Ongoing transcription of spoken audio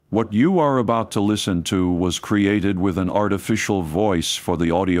What you are about to listen to was created with an artificial voice for the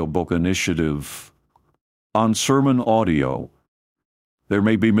audiobook initiative. On Sermon Audio, there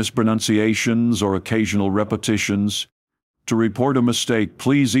may be mispronunciations or occasional repetitions. To report a mistake,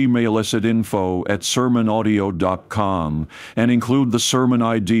 please email us at info@sermonaudio.com and include the sermon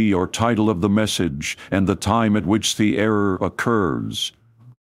ID or title of the message and the time at which the error occurs.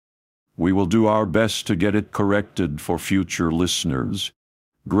 We will do our best to get it corrected for future listeners.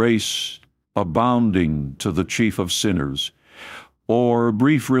 Grace abounding to the chief of sinners, or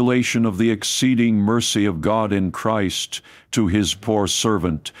brief relation of the exceeding mercy of God in Christ to his poor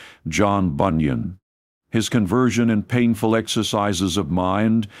servant, John Bunyan. His conversion and painful exercises of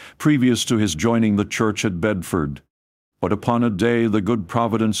mind previous to his joining the church at Bedford. But upon a day the good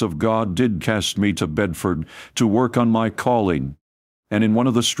providence of God did cast me to Bedford to work on my calling. And in one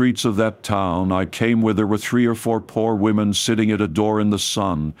of the streets of that town I came where there were 3 or 4 poor women sitting at a door in the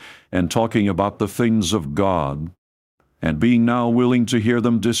sun and talking about the things of God. And being now willing to hear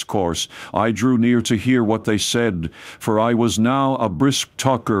them discourse, I drew near to hear what they said, for I was now a brisk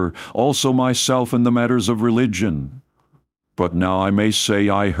talker also myself in the matters of religion. But now I may say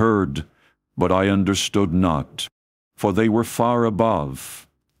I heard, but I understood not, for they were far above,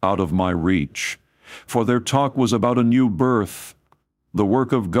 out of my reach. For their talk was about a new birth, the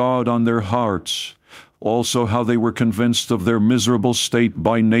work of God on their hearts, also how they were convinced of their miserable state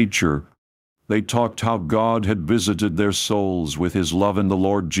by nature. They talked how God had visited their souls with his love in the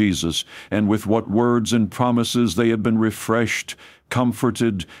Lord Jesus, and with what words and promises they had been refreshed,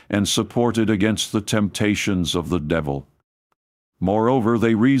 comforted, and supported against the temptations of the devil. Moreover,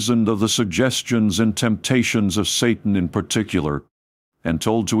 they reasoned of the suggestions and temptations of Satan in particular, and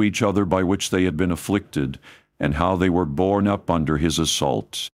told to each other by which they had been afflicted, and how they were borne up under his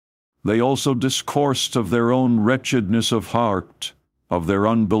assaults. They also discoursed of their own wretchedness of heart, of their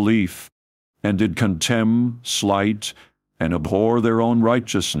unbelief, and did contemn, slight, and abhor their own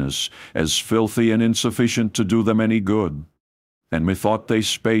righteousness, as filthy and insufficient to do them any good. And methought they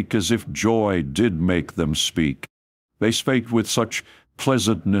spake as if joy did make them speak. They spake with such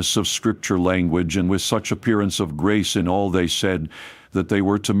pleasantness of Scripture language, and with such appearance of grace in all they said, that they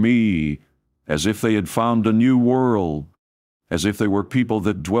were to me as if they had found a new world, as if they were people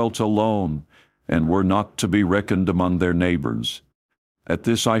that dwelt alone, and were not to be reckoned among their neighbors. At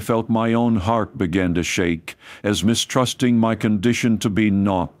this I felt my own heart began to shake, as mistrusting my condition to be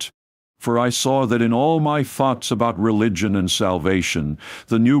naught. For I saw that in all my thoughts about religion and salvation,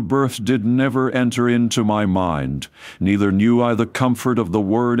 the new birth did never enter into my mind, neither knew I the comfort of the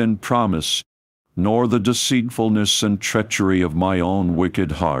word and promise, nor the deceitfulness and treachery of my own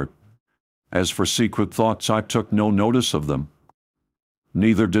wicked heart. As for secret thoughts, I took no notice of them.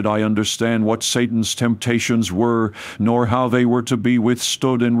 Neither did I understand what Satan's temptations were, nor how they were to be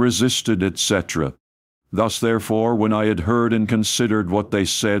withstood and resisted, etc. Thus, therefore, when I had heard and considered what they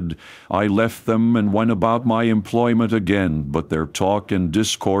said, I left them and went about my employment again, but their talk and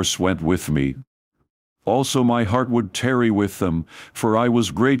discourse went with me. Also my heart would tarry with them, for I was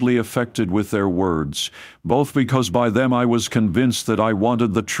greatly affected with their words, both because by them I was convinced that I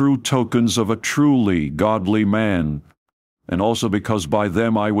wanted the true tokens of a truly godly man, and also because by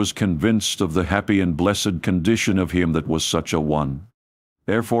them I was convinced of the happy and blessed condition of him that was such a one.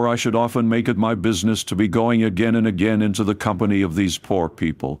 Therefore I should often make it my business to be going again and again into the company of these poor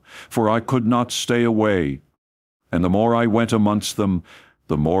people, for I could not stay away. And the more I went amongst them,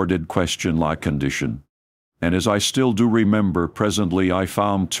 the more did question my condition. And as I still do remember, presently I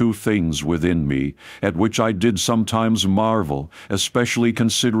found 2 things within me, at which I did sometimes marvel, especially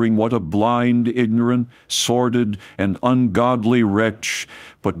considering what a blind, ignorant, sordid, and ungodly wretch,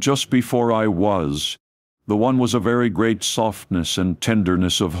 but just before I was. The one was a very great softness and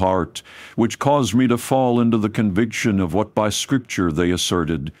tenderness of heart, which caused me to fall into the conviction of what by Scripture they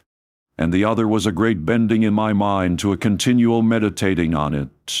asserted, and the other was a great bending in my mind to a continual meditating on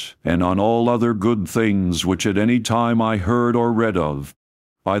it, and on all other good things which at any time I heard or read of.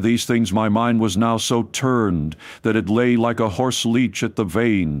 By these things my mind was now so turned that it lay like a horse leech at the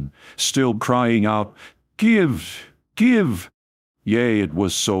vein, still crying out, "Give, give!" Yea, it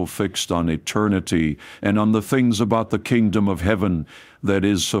was so fixed on eternity, and on the things about the kingdom of heaven, that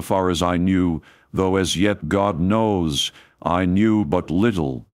is, so far as I knew, though as yet God knows, I knew but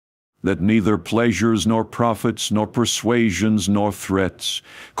little, that neither pleasures nor profits nor persuasions nor threats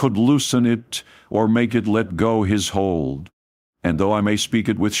could loosen it or make it let go his hold. And though I may speak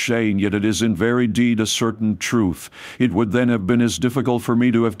it with shame, yet it is in very deed a certain truth. It would then have been as difficult for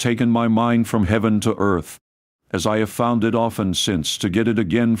me to have taken my mind from heaven to earth, as I have found it often since, to get it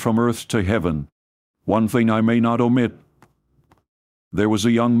again from earth to heaven. One thing I may not omit, There was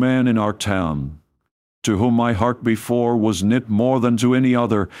a young man in our town, to whom my heart before was knit more than to any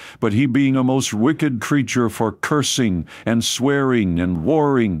other, but he being a most wicked creature for cursing and swearing and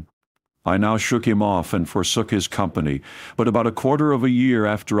warring, I now shook him off and forsook his company. But about a quarter of a year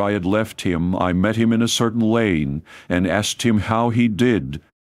after I had left him, I met him in a certain lane, and asked him how he did.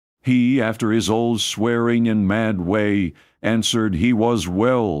 He, after his old swearing and mad way, answered he was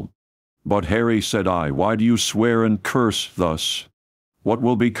well. But, Harry, said I, why do you swear and curse thus? What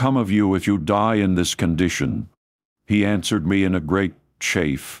will become of you if you die in this condition? He answered me in a great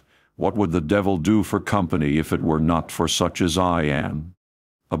chafe, what would the devil do for company if it were not for such as I am?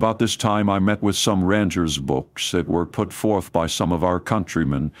 About this time I met with some ranters' books that were put forth by some of our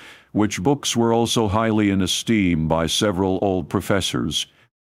countrymen, which books were also highly in esteem by several old professors.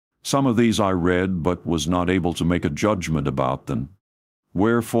 Some of these I read, but was not able to make a judgment about them.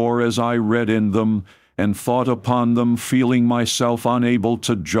 Wherefore, as I read in them, and thought upon them, feeling myself unable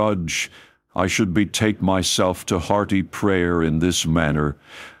to judge, I should betake myself to hearty prayer in this manner: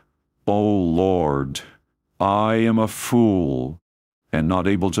 O Lord, I am a fool, and not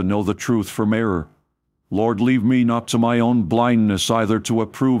able to know the truth from error. Lord, leave me not to my own blindness either to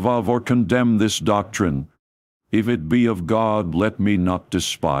approve of or condemn this doctrine. If it be of God, let me not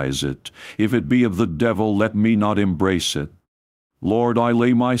despise it. If it be of the devil, let me not embrace it. Lord, I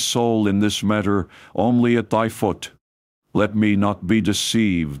lay my soul in this matter only at thy foot. Let me not be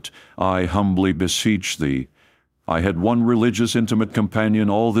deceived, I humbly beseech thee. I had one religious intimate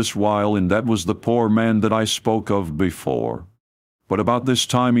companion all this while, and that was the poor man that I spoke of before. But about this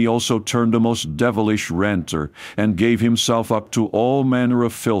time he also turned a most devilish ranter, and gave himself up to all manner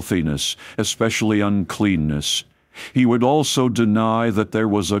of filthiness, especially uncleanness. He would also deny that there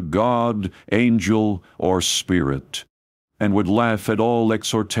was a God, angel, or spirit, and would laugh at all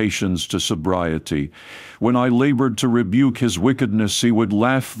exhortations to sobriety. When I labored to rebuke his wickedness, he would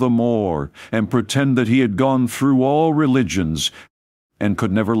laugh the more, and pretend that he had gone through all religions, and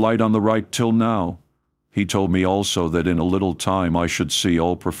could never light on the right till now. He told me also that in a little time I should see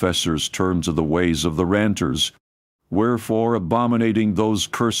all professors turn to the ways of the ranters. Wherefore, abominating those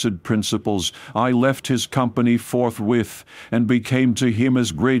cursed principles, I left his company forthwith, and became to him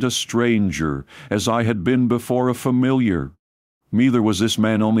as great a stranger as I had been before a familiar. Neither was this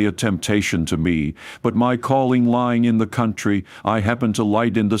man only a temptation to me, but my calling lying in the country, I happened to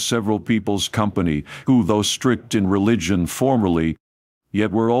light into several people's company, who, though strict in religion formerly, yet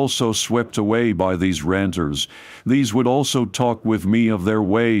were also swept away by these ranters. These would also talk with me of their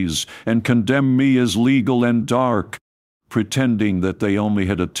ways, and condemn me as legal and dark, pretending that they only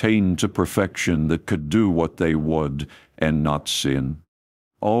had attained to perfection that could do what they would, and not sin.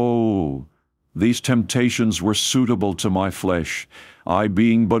 Oh, these temptations were suitable to my flesh, I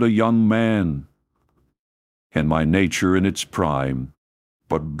being but a young man, and my nature in its prime.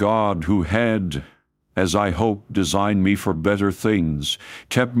 But God, who had, as I hoped, designed me for better things,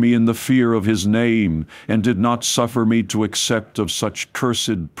 kept me in the fear of his name, and did not suffer me to accept of such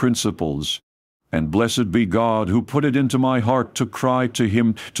cursed principles. And blessed be God, who put it into my heart to cry to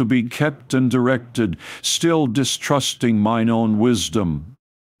him, to be kept and directed, still distrusting mine own wisdom.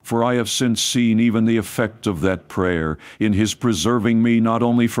 For I have since seen even the effect of that prayer, in his preserving me not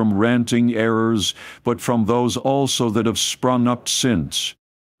only from ranting errors, but from those also that have sprung up since.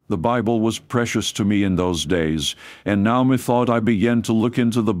 The Bible was precious to me in those days, and now methought I began to look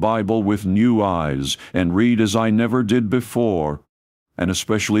into the Bible with new eyes, and read as I never did before. And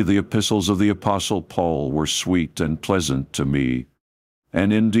especially the epistles of the Apostle Paul were sweet and pleasant to me.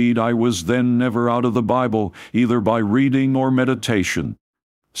 And indeed I was then never out of the Bible, either by reading or meditation,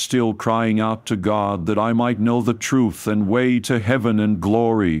 still crying out to God that I might know the truth and way to heaven and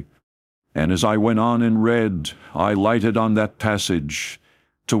glory. And as I went on and read, I lighted on that passage: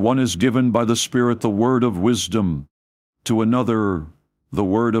 to one is given by the Spirit the word of wisdom, to another the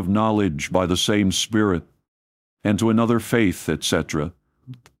word of knowledge by the same Spirit, and to another faith, etc.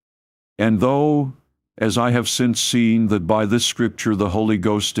 And though, as I have since seen, that by this Scripture the Holy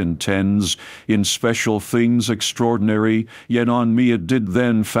Ghost intends in special things extraordinary, yet on me it did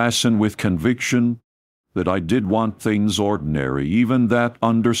then fasten with conviction that I did want things ordinary, even that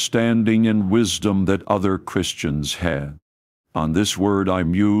understanding and wisdom that other Christians had. On this word I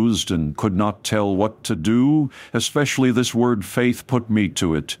mused and could not tell what to do, especially this word faith put me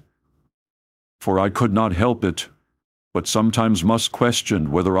to it. For I could not help it, but sometimes must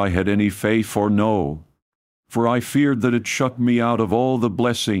question whether I had any faith or no. For I feared that it shut me out of all the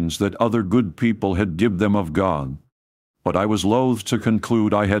blessings that other good people had give them of God. But I was loath to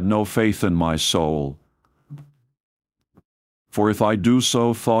conclude I had no faith in my soul. For if I do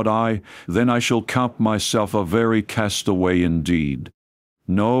so, thought I, then I shall count myself a very castaway indeed.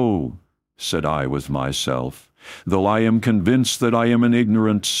 No, said I with myself, though I am convinced that I am an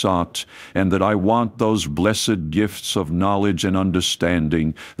ignorant sot, and that I want those blessed gifts of knowledge and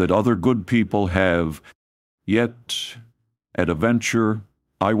understanding that other good people have, yet, at a venture,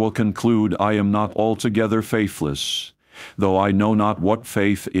 I will conclude I am not altogether faithless, though I know not what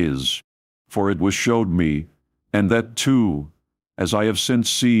faith is, for it was showed me, and that too, as I have since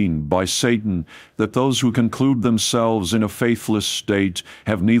seen, by Satan, that those who conclude themselves in a faithless state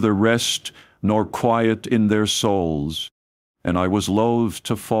have neither rest nor quiet in their souls, and I was loath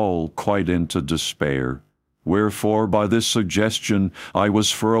to fall quite into despair. Wherefore by this suggestion I was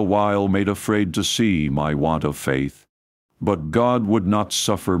for a while made afraid to see my want of faith. But God would not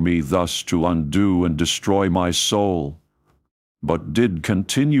suffer me thus to undo and destroy my soul, but did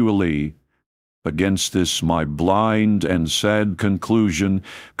continually, against this my blind and sad conclusion,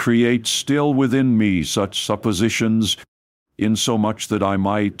 create still within me such suppositions, insomuch that I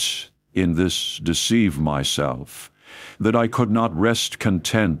might in this deceive myself, that I could not rest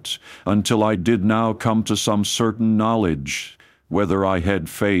content until I did now come to some certain knowledge, whether I had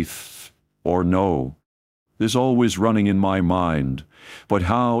faith or no. This always running in my mind. But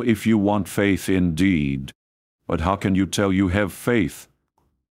how if you want faith indeed? But how can you tell you have faith?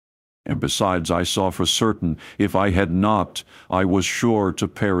 And besides, I saw for certain, if I had not, I was sure to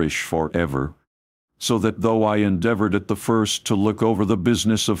perish forever. So that though I endeavored at the first to look over the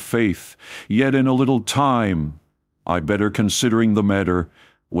business of faith, yet in a little time, I, better considering the matter,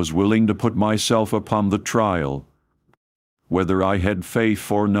 was willing to put myself upon the trial, whether I had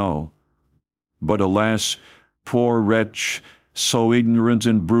faith or no. But alas, poor wretch, so ignorant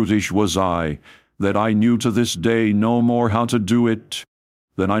and brutish was I, that I knew to this day no more how to do it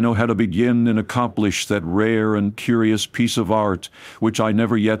than I know how to begin and accomplish that rare and curious piece of art, which I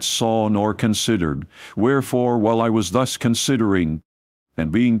never yet saw nor considered. Wherefore, while I was thus considering,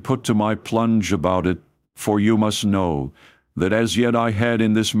 and being put to my plunge about it, for you must know, that as yet I had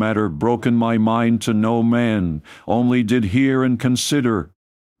in this matter broken my mind to no man, only did hear and consider,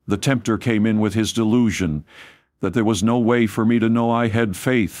 the tempter came in with his delusion, that there was no way for me to know I had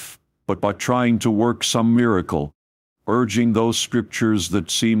faith, but by trying to work some miracle, urging those scriptures that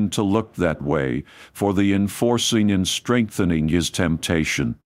seemed to look that way, for the enforcing and strengthening his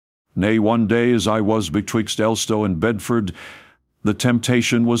temptation. Nay, one day as I was betwixt Elstow and Bedford, the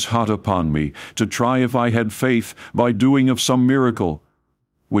temptation was hot upon me, to try if I had faith by doing of some miracle,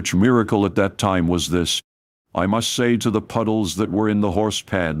 which miracle at that time was this: I must say to the puddles that were in the horse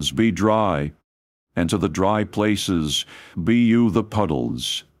pads, Be dry, and to the dry places, Be you the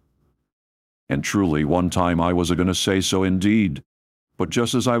puddles. And truly, one time I was a going to say so indeed. But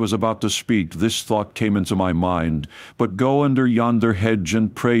just as I was about to speak, this thought came into my mind, But go under yonder hedge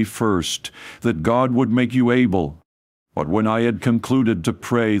and pray first, that God would make you able. But when I had concluded to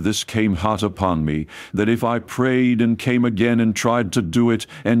pray, this came hot upon me, that if I prayed and came again and tried to do it,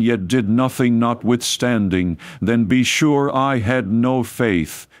 and yet did nothing notwithstanding, then be sure I had no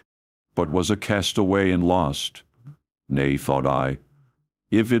faith, but was a castaway and lost. Nay, thought I,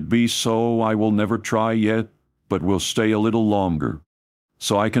 if it be so, I will never try yet, but will stay a little longer.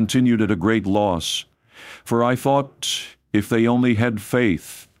 So I continued at a great loss, for I thought, if they only had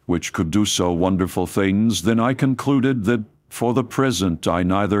faith, which could do so wonderful things, then I concluded that for the present I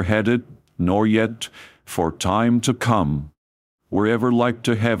neither had it, nor yet, for time to come, were ever like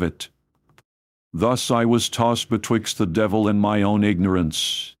to have it. Thus I was tossed betwixt the devil and my own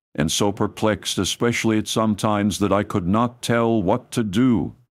ignorance, and so perplexed, especially at some times, that I could not tell what to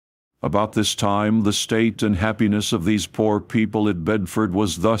do. About this time the state and happiness of these poor people at Bedford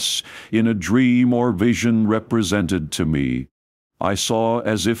was thus in a dream or vision represented to me. I saw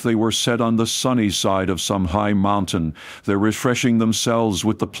as if they were set on the sunny side of some high mountain, there refreshing themselves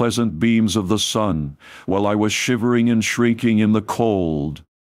with the pleasant beams of the sun, while I was shivering and shrinking in the cold,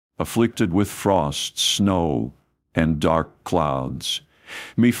 afflicted with frost, snow, and dark clouds.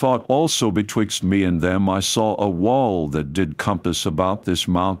 Methought also betwixt me and them I saw a wall that did compass about this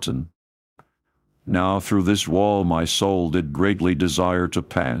mountain. Now through this wall my soul did greatly desire to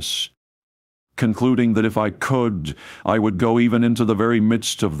pass, concluding that if I could, I would go even into the very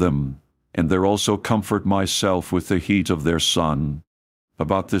midst of them, and there also comfort myself with the heat of their sun.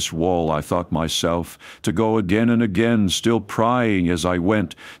 About this wall I thought myself to go again and again, still prying as I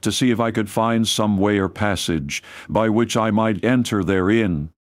went, to see if I could find some way or passage, by which I might enter therein.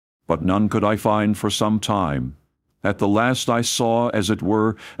 But none could I find for some time. At the last I saw, as it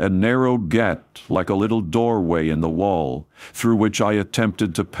were, a narrow gate, like a little doorway in the wall, through which I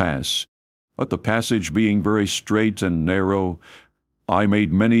attempted to pass. But the passage being very straight and narrow, I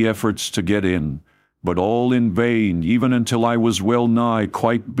made many efforts to get in, but all in vain, even until I was well nigh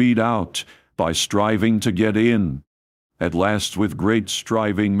quite beat out by striving to get in. At last, with great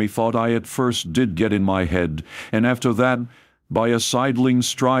striving, methought I at first did get in my head, and after that, by a sidling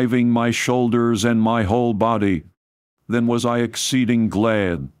striving my shoulders and my whole body. Then was I exceeding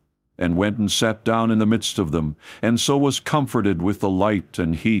glad, and went and sat down in the midst of them, and so was comforted with the light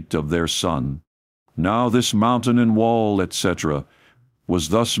and heat of their sun. Now this mountain and wall, etc., was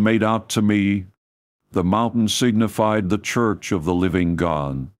thus made out to me. The mountain signified the church of the living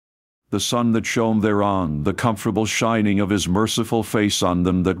God. The sun that shone thereon, the comfortable shining of his merciful face on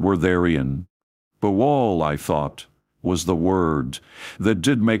them that were therein. The wall, I thought, was the Word, that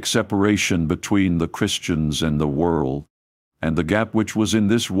did make separation between the Christians and the world. And the gap which was in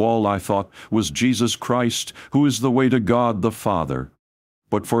this wall, I thought, was Jesus Christ, who is the way to God the Father.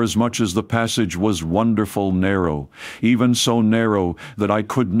 But forasmuch as the passage was wonderful narrow, even so narrow that I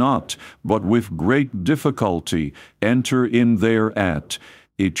could not, but with great difficulty, enter in thereat,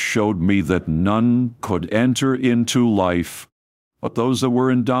 it showed me that none could enter into life but those that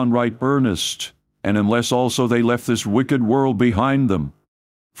were in downright earnest, and unless also they left this wicked world behind them.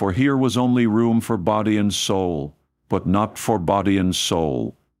 For here was only room for body and soul, but not for body and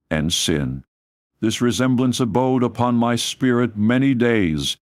soul and sin. This resemblance abode upon my spirit many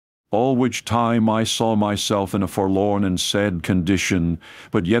days, all which time I saw myself in a forlorn and sad condition,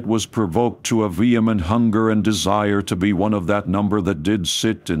 but yet was provoked to a vehement hunger and desire to be one of that number that did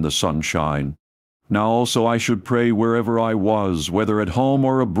sit in the sunshine. Now also I should pray wherever I was, whether at home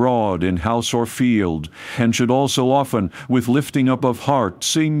or abroad, in house or field, and should also often, with lifting up of heart,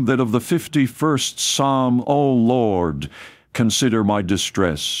 sing that of the 51st Psalm, O Lord, consider my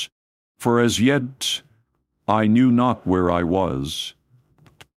distress. For as yet I knew not where I was,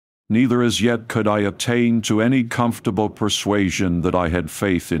 neither as yet could I attain to any comfortable persuasion that I had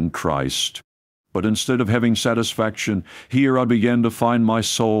faith in Christ. But instead of having satisfaction, here I began to find my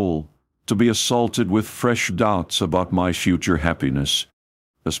soul to be assaulted with fresh doubts about my future happiness,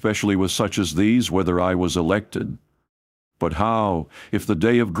 especially with such as these, whether I was elected. But how, if the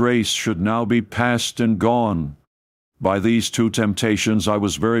day of grace should now be past and gone? By these two temptations I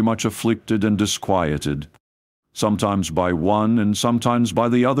was very much afflicted and disquieted, sometimes by one and sometimes by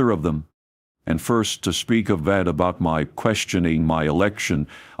the other of them. And first, to speak of that about my questioning my election,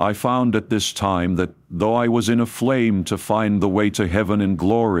 I found at this time that though I was in a flame to find the way to heaven in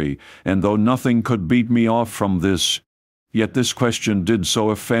glory, and though nothing could beat me off from this, yet this question did so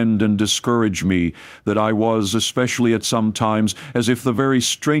offend and discourage me that I was, especially at some times, as if the very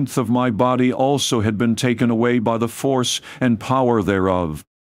strength of my body also had been taken away by the force and power thereof.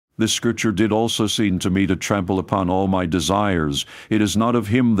 This scripture did also seem to me to trample upon all my desires. It is not of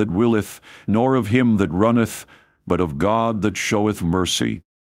him that willeth, nor of him that runneth, but of God that showeth mercy.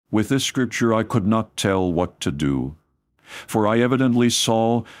 With this scripture I could not tell what to do. For I evidently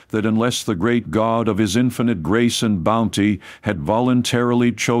saw that unless the great God of his infinite grace and bounty had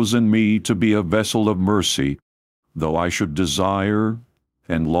voluntarily chosen me to be a vessel of mercy, though I should desire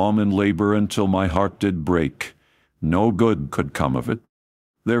and long and labor until my heart did break, no good could come of it.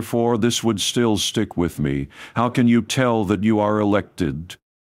 Therefore this would still stick with me. How can you tell that you are elected?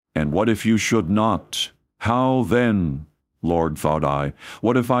 And what if you should not? How then, Lord, thought I,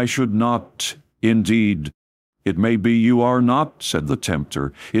 what if I should not? Indeed, it may be you are not, said the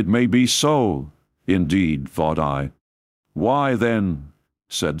tempter. It may be so. Indeed, thought I. Why then,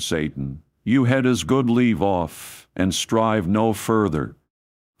 said Satan, you had as good leave off, and strive no further.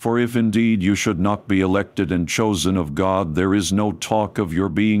 For if indeed you should not be elected and chosen of God, there is no talk of your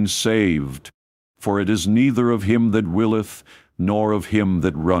being saved. For it is neither of him that willeth, nor of him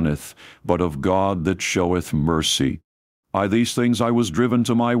that runneth, but of God that showeth mercy. By these things I was driven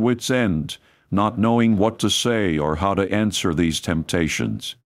to my wit's end, not knowing what to say or how to answer these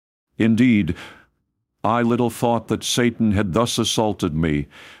temptations. Indeed, I little thought that Satan had thus assaulted me,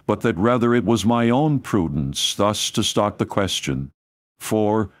 but that rather it was my own prudence thus to start the question.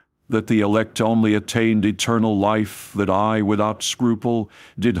 For that the elect only attained eternal life, that I, without scruple,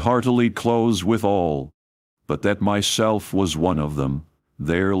 did heartily close withal, but that myself was one of them,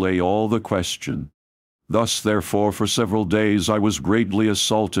 there lay all the question. Thus, therefore, for several days I was greatly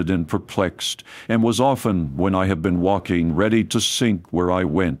assaulted and perplexed, and was often, when I have been walking, ready to sink where I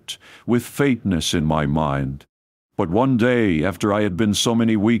went, with faintness in my mind. But one day, after I had been so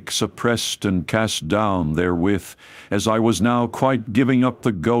many weeks oppressed and cast down therewith, as I was now quite giving up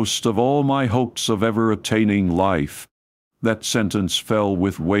the ghost of all my hopes of ever attaining life, that sentence fell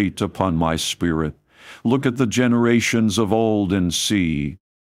with weight upon my spirit. Look at the generations of old and see.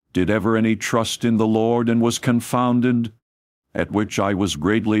 Did ever any trust in the Lord and was confounded? at which I was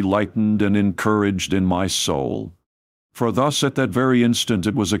greatly lightened and encouraged in my soul. For thus at that very instant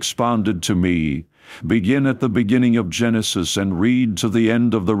it was expounded to me, begin at the beginning of Genesis and read to the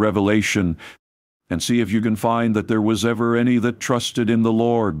end of the Revelation, and see if you can find that there was ever any that trusted in the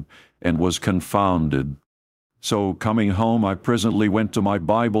Lord and was confounded. So coming home, I presently went to my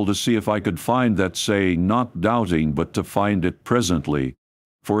Bible to see if I could find that saying, not doubting, but to find it presently,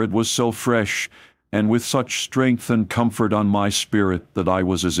 for it was so fresh, and with such strength and comfort on my spirit that I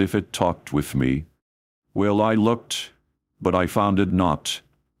was as if it talked with me. Well, I looked, but I found it not,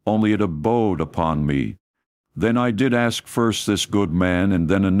 only it abode upon me. Then I did ask first this good man, and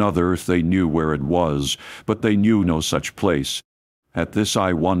then another, if they knew where it was, but they knew no such place. At this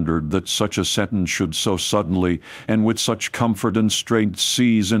I wondered that such a sentence should so suddenly, and with such comfort and strength,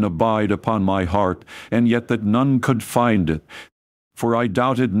 seize and abide upon my heart, and yet that none could find it. For I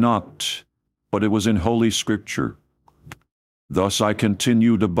doubted not, but it was in Holy Scripture. Thus I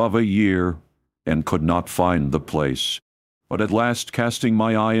continued above a year, and could not find the place. But at last, casting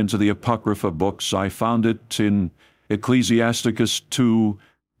my eye into the Apocrypha books, I found it in Ecclesiasticus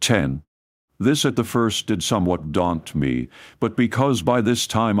 2:10. This at the first did somewhat daunt me, but because by this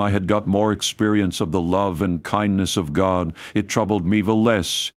time I had got more experience of the love and kindness of God, it troubled me the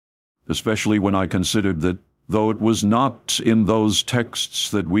less, especially when I considered that, though it was not in those texts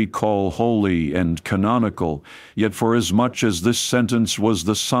that we call holy and canonical, yet forasmuch as this sentence was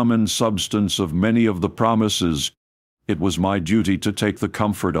the sum and substance of many of the promises, it was my duty to take the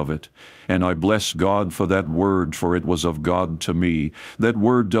comfort of it, and I bless God for that word, for it was of God to me. That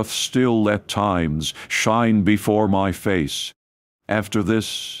word doth still at times shine before my face. After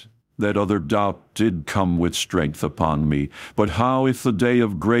this, that other doubt did come with strength upon me. But how if the day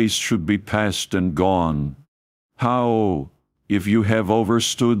of grace should be past and gone? How if you have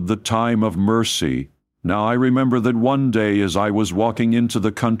overstood the time of mercy? Now I remember that one day as I was walking into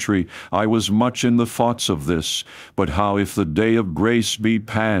the country, I was much in the thoughts of this, but how if the day of grace be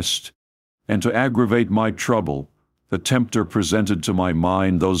past? And to aggravate my trouble, the tempter presented to my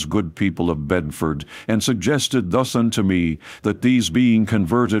mind those good people of Bedford, and suggested thus unto me, that these being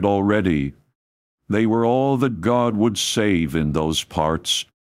converted already, they were all that God would save in those parts,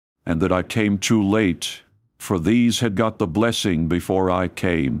 and that I came too late, for these had got the blessing before I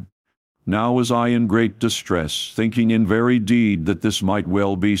came. Now was I in great distress, thinking in very deed that this might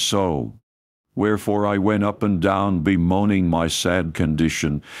well be so. Wherefore I went up and down, bemoaning my sad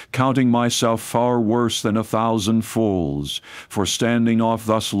condition, counting myself far worse than 1,000 fools, for standing off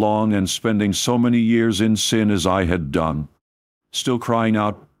thus long and spending so many years in sin as I had done, still crying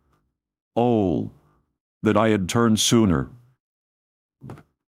out, Oh, that I had turned sooner!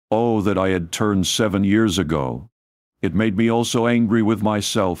 Oh, that I had turned 7 years ago! It made me also angry with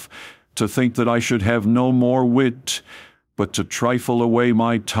myself, to think that I should have no more wit, but to trifle away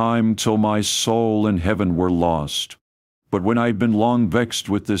my time till my soul and heaven were lost. But when I had been long vexed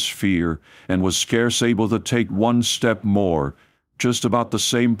with this fear, and was scarce able to take one step more, just about the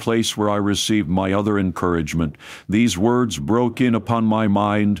same place where I received my other encouragement, these words broke in upon my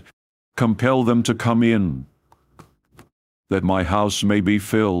mind, Compel them to come in, that my house may be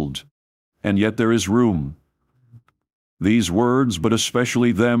filled, and yet there is room. These words, but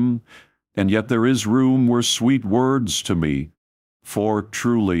especially them, and yet there is room, were sweet words to me, for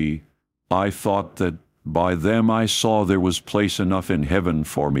truly I thought that by them I saw there was place enough in heaven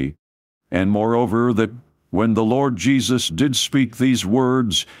for me, and moreover that when the Lord Jesus did speak these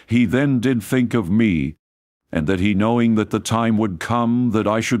words, he then did think of me, and that he, knowing that the time would come that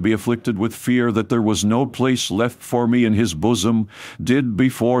I should be afflicted with fear, that there was no place left for me in his bosom, did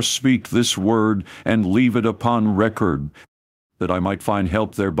before speak this word, and leave it upon record, that I might find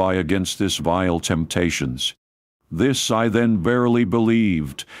help thereby against this vile temptations. This I then verily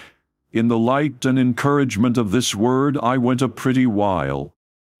believed. In the light and encouragement of this word I went a pretty while,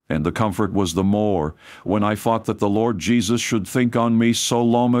 and the comfort was the more, when I thought that the Lord Jesus should think on me so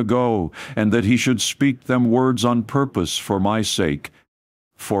long ago, and that he should speak them words on purpose for my sake.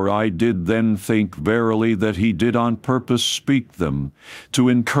 For I did then think verily that he did on purpose speak them, to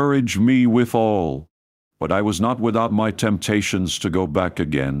encourage me withal. But I was not without my temptations to go back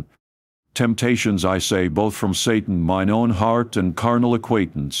again. Temptations, I say, both from Satan, mine own heart, and carnal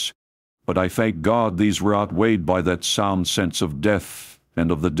acquaintance. But I thank God these were outweighed by that sound sense of death, and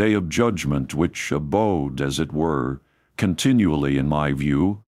of the day of judgment, which abode, as it were, continually in my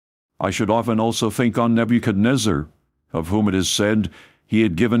view. I should often also think on Nebuchadnezzar, of whom it is said, he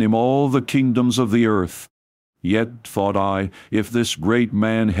had given him all the kingdoms of the earth. Yet, thought I, if this great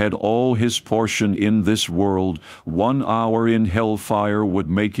man had all his portion in this world, 1 hour in hell fire would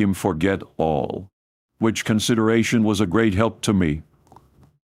make him forget all. which consideration was a great help to me.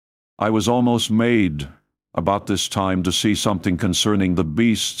 I was almost made about this time to see something concerning the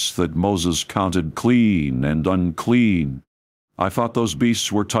beasts that Moses counted clean and unclean. I thought those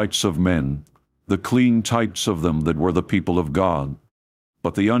beasts were types of men, the clean types of them that were the people of God,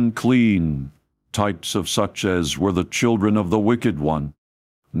 but the unclean types of such as were the children of the wicked one.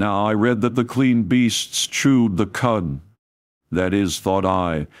 Now I read that the clean beasts chewed the cud. That is, thought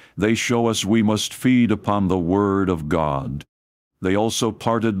I, they show us we must feed upon the word of God. They also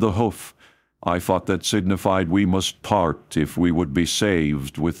parted the hoof. I thought that signified we must part if we would be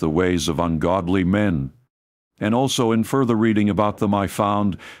saved with the ways of ungodly men. And also in further reading about them I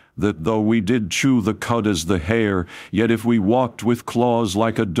found that though we did chew the cud as the hare, yet if we walked with claws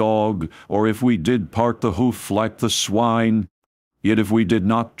like a dog, or if we did part the hoof like the swine, yet if we did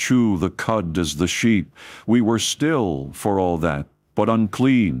not chew the cud as the sheep, we were still, for all that, but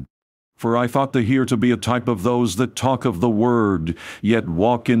unclean. For I thought the here to be a type of those that talk of the word, yet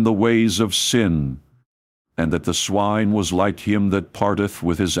walk in the ways of sin, and that the swine was like him that parteth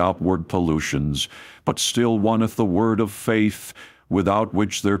with his outward pollutions, but still wanteth the word of faith, without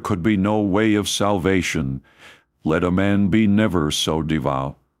which there could be no way of salvation. Let a man be never so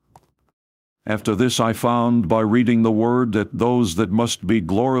devout. After this I found by reading the word that those that must be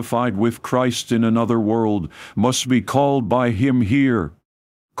glorified with Christ in another world must be called by him here,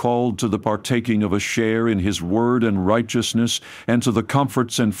 called to the partaking of a share in his word and righteousness, and to the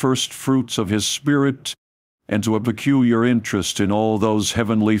comforts and first fruits of his Spirit, and to a peculiar interest in all those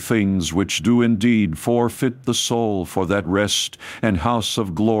heavenly things which do indeed forfeit the soul for that rest and house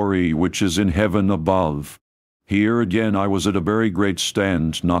of glory which is in heaven above. Here again I was at a very great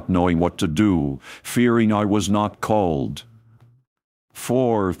stand, not knowing what to do, fearing I was not called.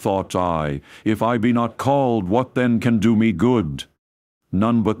 For, thought I, if I be not called, what then can do me good?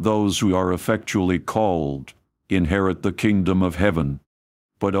 None but those who are effectually called inherit the kingdom of heaven.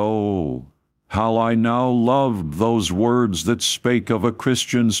 But oh, how I now loved those words that spake of a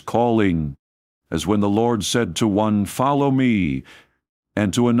Christian's calling, as when the Lord said to one, "Follow me,"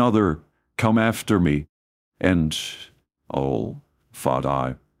 and to another, "Come after me." And, oh, thought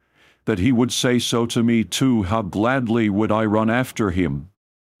I, that he would say so to me too, how gladly would I run after him.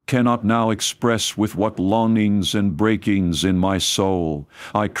 Cannot now express with what longings and breakings in my soul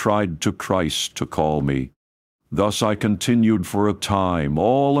I cried to Christ to call me. Thus I continued for a time,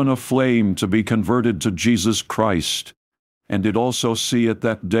 all in a flame to be converted to Jesus Christ, and did also see at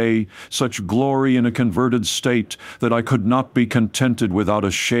that day such glory in a converted state that I could not be contented without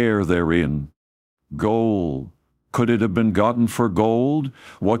a share therein. Gold, could it have been gotten for gold?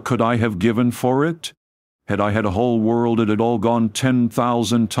 What could I have given for it? Had I had a whole world, it had all gone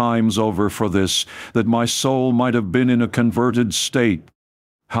 10,000 times over for this, that my soul might have been in a converted state.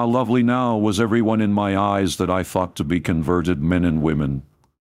 How lovely now was everyone in my eyes that I thought to be converted men and women.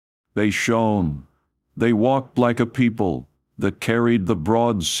 They shone, they walked like a people that carried the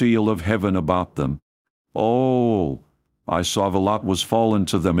broad seal of heaven about them. Oh, I saw the lot was fallen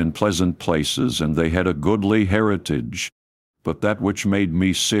to them in pleasant places, and they had a goodly heritage. But that which made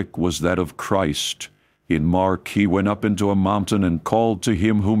me sick was that of Christ. In Mark, he went up into a mountain and called to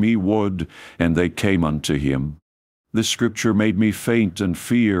him whom he would, and they came unto him. This scripture made me faint and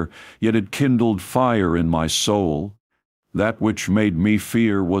fear, yet it kindled fire in my soul. That which made me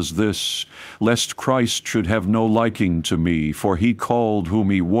fear was this, lest Christ should have no liking to me, for he called whom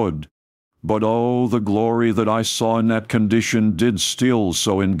he would. But oh, the glory that I saw in that condition did still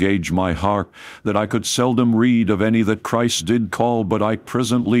so engage my heart, that I could seldom read of any that Christ did call, but I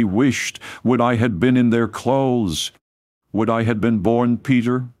presently wished, would I had been in their clothes. Would I had been born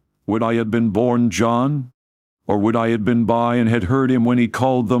Peter? Would I had been born John? Or would I had been by and had heard him when he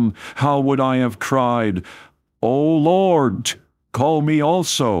called them? How would I have cried, "O Lord, call me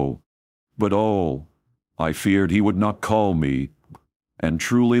also"? But oh, I feared he would not call me. And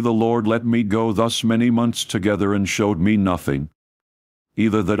truly the Lord let me go thus many months together, and showed me nothing,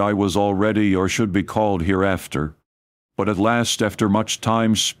 either that I was already or should be called hereafter. But at last, after much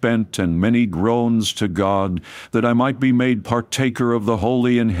time spent and many groans to God, that I might be made partaker of the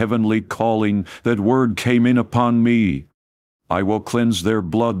holy and heavenly calling, that word came in upon me, "I will cleanse their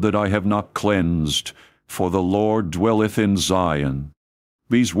blood that I have not cleansed, for the Lord dwelleth in Zion."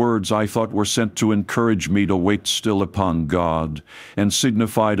 These words I thought were sent to encourage me to wait still upon God, and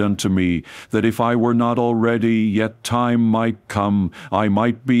signified unto me that if I were not already, yet time might come, I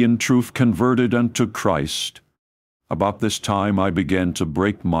might be in truth converted unto Christ. About this time I began to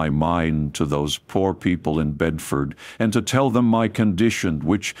break my mind to those poor people in Bedford, and to tell them my condition,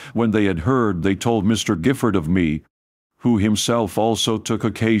 which, when they had heard, they told Mr. Gifford of me, who himself also took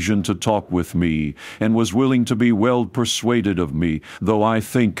occasion to talk with me, and was willing to be well persuaded of me, though I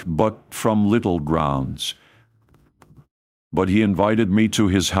think but from little grounds. But he invited me to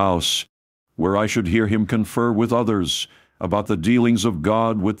his house, where I should hear him confer with others about the dealings of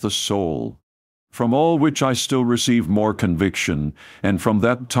God with the soul. From all which I still received more conviction, and from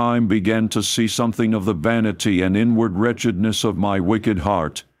that time began to see something of the vanity and inward wretchedness of my wicked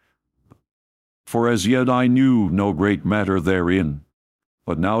heart. For as yet I knew no great matter therein,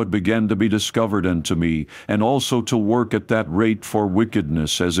 but now it began to be discovered unto me, and also to work at that rate for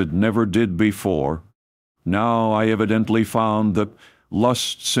wickedness as it never did before. Now I evidently found that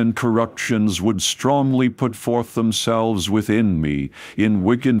lusts and corruptions would strongly put forth themselves within me in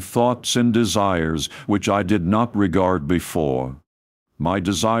wicked thoughts and desires, which I did not regard before. My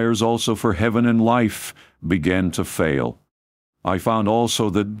desires also for heaven and life began to fail. I found also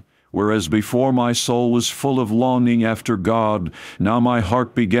that, whereas before my soul was full of longing after God, now my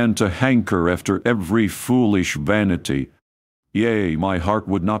heart began to hanker after every foolish vanity. Yea, my heart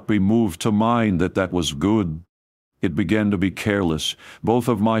would not be moved to mind that was good. It began to be careless, both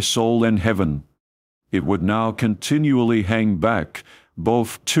of my soul and heaven. It would now continually hang back,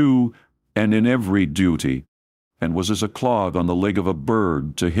 both to and in every duty, and was as a clog on the leg of a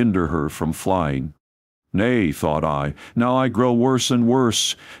bird to hinder her from flying. Nay, thought I, now I grow worse and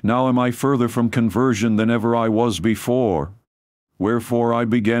worse. Now am I further from conversion than ever I was before. Wherefore I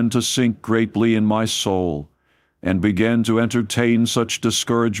began to sink greatly in my soul, and began to entertain such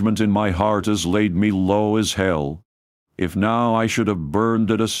discouragement in my heart as laid me low as hell. If now I should have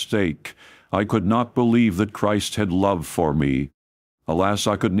burned at a stake, I could not believe that Christ had love for me. Alas,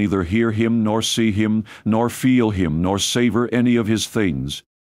 I could neither hear him, nor see him, nor feel him, nor savor any of his things.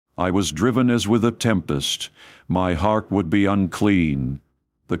 I was driven as with a tempest. My heart would be unclean.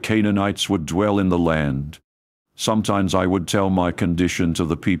 The Canaanites would dwell in the land. Sometimes I would tell my condition to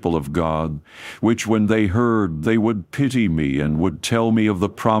the people of God, which when they heard, they would pity me and would tell me of the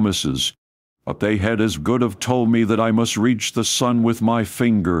promises. But they had as good have told me that I must reach the sun with my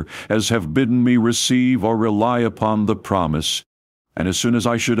finger, as have bidden me receive or rely upon the promise. And as soon as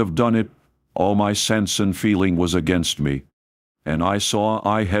I should have done it, all my sense and feeling was against me. And I saw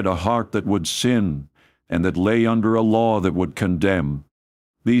I had a heart that would sin, and that lay under a law that would condemn.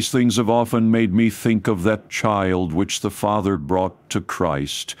 These things have often made me think of that child which the Father brought to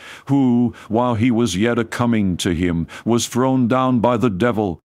Christ, who, while he was yet a coming to him, was thrown down by the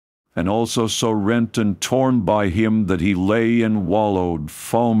devil, and also so rent and torn by him that he lay and wallowed,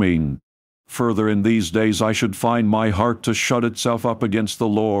 foaming. Further, in these days I should find my heart to shut itself up against the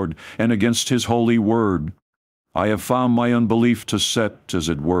Lord, and against his holy word. I have found my unbelief to set, as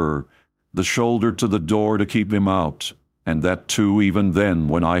it were, the shoulder to the door to keep him out, and that too even then,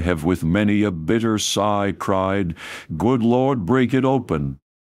 when I have with many a bitter sigh cried, Good Lord, break it open.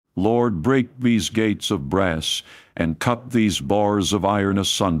 Lord, break these gates of brass, and cut these bars of iron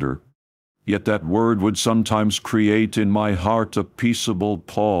asunder. Yet that word would sometimes create in my heart a peaceable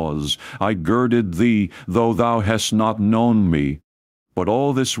pause. I girded thee, though thou hast not known me. But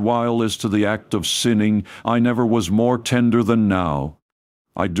all this while as to the act of sinning, I never was more tender than now.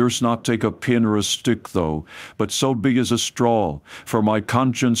 I durst not take a pin or a stick, though, but so big as a straw, for my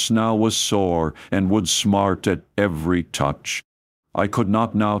conscience now was sore, and would smart at every touch. I could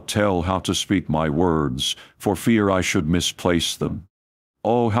not now tell how to speak my words, for fear I should misplace them.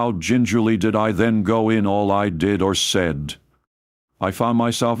 Oh, how gingerly did I then go in all I did or said! I found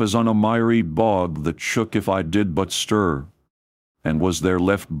myself as on a miry bog that shook if I did but stir. And was there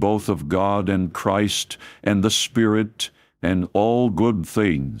left both of God and Christ and the Spirit and all good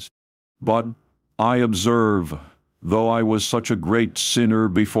things? But I observe, though I was such a great sinner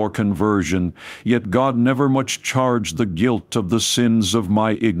before conversion, yet God never much charged the guilt of the sins of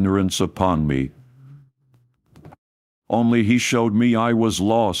my ignorance upon me. Only he showed me I was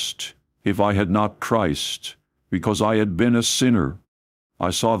lost, if I had not Christ, because I had been a sinner. I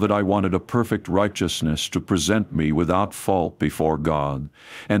saw that I wanted a perfect righteousness to present me without fault before God,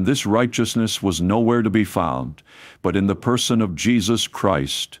 and this righteousness was nowhere to be found, but in the person of Jesus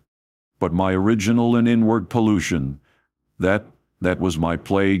Christ. But my original and inward pollution, that was my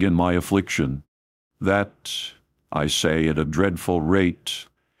plague and my affliction. That, I say at a dreadful rate,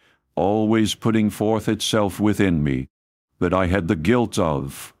 always putting forth itself within me, that I had the guilt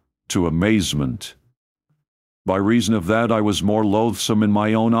of, to amazement. By reason of that I was more loathsome in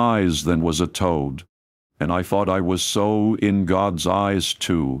my own eyes than was a toad, and I thought I was so in God's eyes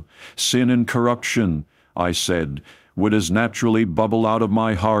too. Sin and corruption, I said, would as naturally bubble out of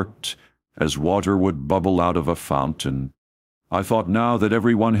my heart as water would bubble out of a fountain. I thought now that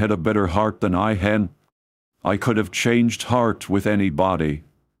everyone had a better heart than I had, I could have changed heart with anybody.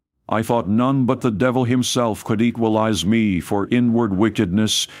 I thought none but the devil himself could equalize me for inward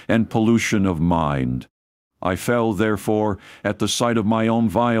wickedness and pollution of mind. I fell, therefore, at the sight of my own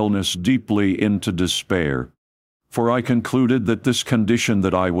vileness deeply into despair. For I concluded that this condition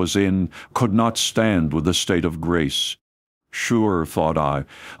that I was in could not stand with the state of grace. Sure, thought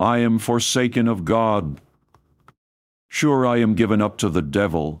I am forsaken of God. Sure, I am given up to the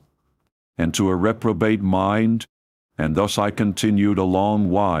devil, and to a reprobate mind. And thus I continued a long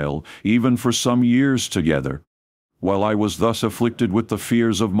while, even for some years together. While I was thus afflicted with the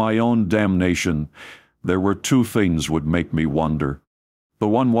fears of my own damnation, there were two things would make me wonder. The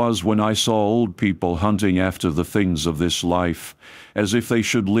one was when I saw old people hunting after the things of this life, as if they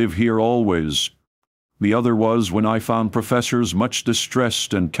should live here always. The other was when I found professors much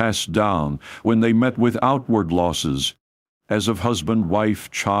distressed and cast down when they met with outward losses, as of husband,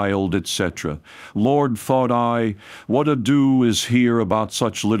 wife, child, etc. Lord, thought I, what ado is here about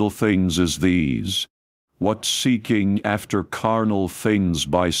such little things as these? What seeking after carnal things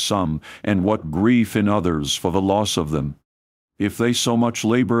by some, and what grief in others for the loss of them? If they so much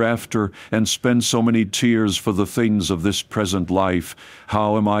labor after, and spend so many tears for the things of this present life,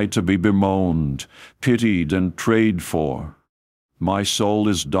 how am I to be bemoaned, pitied, and prayed for? My soul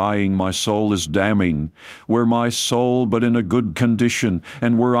is dying, my soul is damning. Were my soul but in a good condition,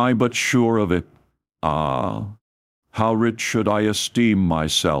 and were I but sure of it, how rich should I esteem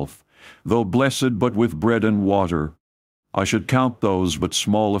myself, though blessed but with bread and water. I should count those but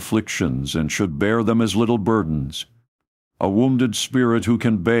small afflictions, and should bear them as little burdens. A wounded spirit who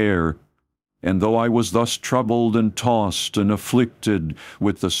can bear, and though I was thus troubled and tossed and afflicted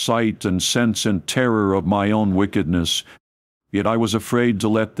with the sight and sense and terror of my own wickedness, yet I was afraid to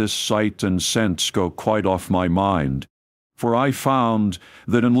let this sight and sense go quite off my mind. For I found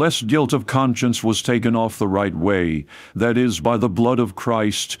that unless guilt of conscience was taken off the right way, that is, by the blood of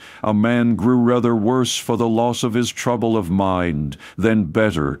Christ, a man grew rather worse for the loss of his trouble of mind than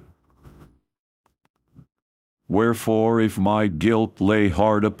better. Wherefore, if my guilt lay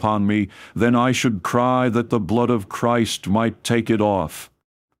hard upon me, then I should cry that the blood of Christ might take it off.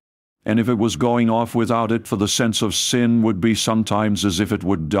 And if it was going off without it, for the sense of sin would be sometimes as if it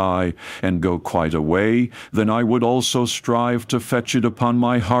would die and go quite away, then I would also strive to fetch it upon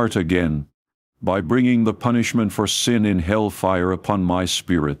my heart again, by bringing the punishment for sin in hellfire upon my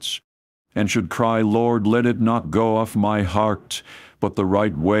spirits, and should cry, Lord, let it not go off my heart, but the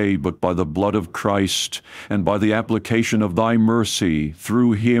right way, but by the blood of Christ, and by the application of thy mercy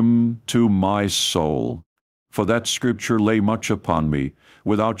through him to my soul. For that scripture lay much upon me,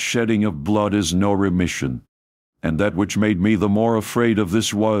 without shedding of blood is no remission. And that which made me the more afraid of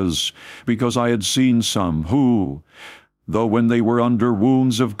this was, because I had seen some who, though when they were under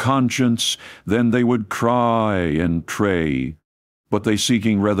wounds of conscience, then they would cry and pray, but they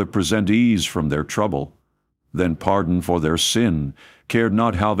seeking rather present ease from their trouble, than pardon for their sin, cared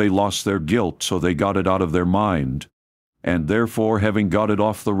not how they lost their guilt, so they got it out of their mind. And therefore, having got it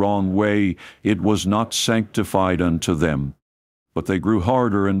off the wrong way, it was not sanctified unto them. But they grew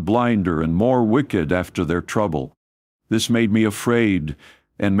harder and blinder and more wicked after their trouble. This made me afraid,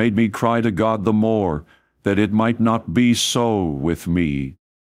 and made me cry to God the more, that it might not be so with me.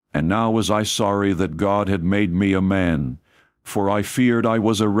 And now was I sorry that God had made me a man, for I feared I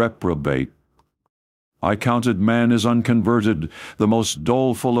was a reprobate. I counted man as unconverted, the most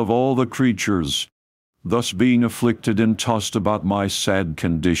doleful of all the creatures. Thus being afflicted and tossed about my sad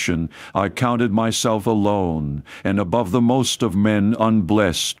condition, I counted myself alone, and above the most of men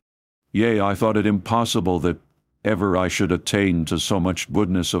unblessed. Yea, I thought it impossible that ever I should attain to so much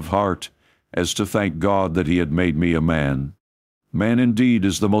goodness of heart, as to thank God that he had made me a man. Man indeed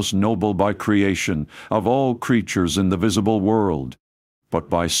is the most noble by creation of all creatures in the visible world, but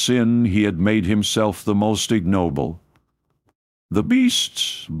by sin he had made himself the most ignoble. The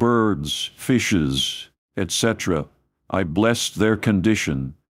beasts, birds, fishes, etc., I blessed their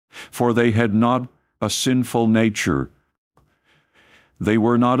condition, for they had not a sinful nature. They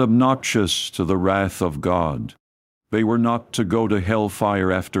were not obnoxious to the wrath of God. They were not to go to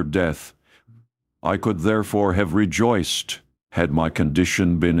hellfire after death. I could therefore have rejoiced, had my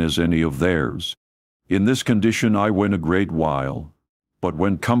condition been as any of theirs. In this condition I went a great while. But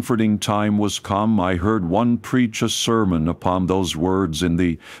when comforting time was come, I heard one preach a sermon upon those words in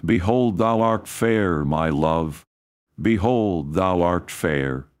the Behold, thou art fair, my love. Behold, thou art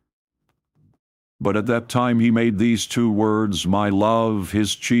fair. But at that time he made these two words, my love,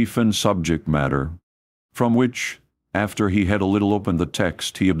 his chief and subject matter, from which, after he had a little opened the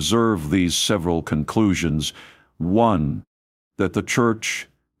text, he observed these several conclusions. 1. That the church,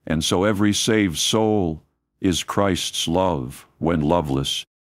 and so every saved soul, is Christ's love when loveless.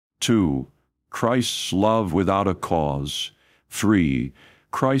 2. Christ's love without a cause. 3.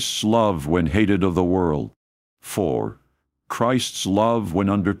 Christ's love when hated of the world. 4. Christ's love when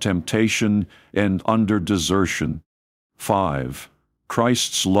under temptation and under desertion. 5.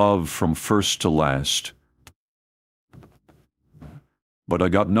 Christ's love from first to last. But I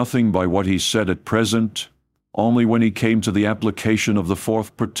got nothing by what he said at present, only when he came to the application of the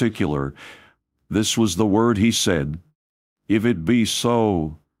fourth particular. This was the word he said: If it be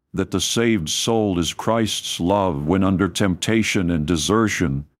so, that the saved soul is Christ's love when under temptation and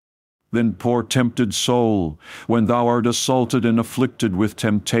desertion, then, poor tempted soul, when thou art assaulted and afflicted with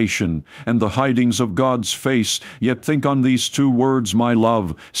temptation and the hidings of God's face, yet think on these two words, my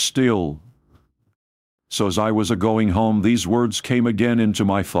love, still. So as I was a-going home, these words came again into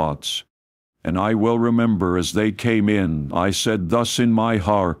my thoughts, and I well remember as they came in, I said thus in my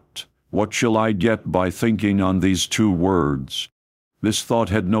heart, what shall I get by thinking on these two words? This thought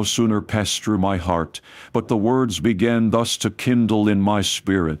had no sooner passed through my heart, but the words began thus to kindle in my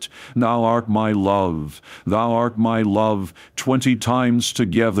spirit. Thou art my love, thou art my love, 20 times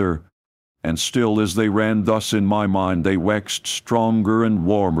together. And still as they ran thus in my mind, they waxed stronger and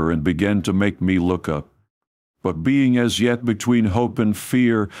warmer and began to make me look up. But being as yet between hope and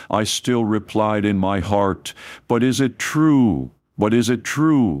fear, I still replied in my heart, But is it true? But is it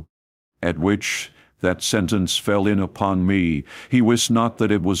true? At which that sentence fell in upon me, He wist not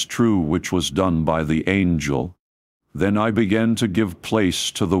that it was true which was done by the angel. Then I began to give place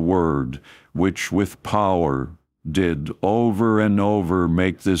to the word, which with power did over and over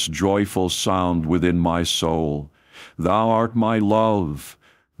make this joyful sound within my soul. Thou art my love,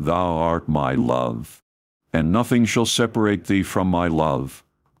 thou art my love, and nothing shall separate thee from my love.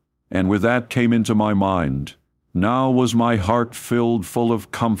 And with that came into my mind, now was my heart filled full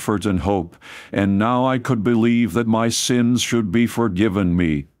of comfort and hope, and now I could believe that my sins should be forgiven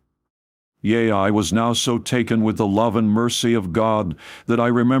me. Yea, I was now so taken with the love and mercy of God that I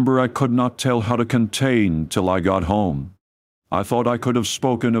remember I could not tell how to contain till I got home. I thought I could have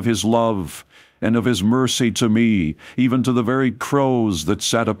spoken of His love and of His mercy to me, even to the very crows that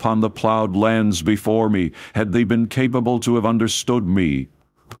sat upon the plowed lands before me, had they been capable to have understood me.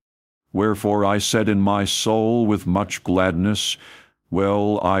 Wherefore I said in my soul with much gladness,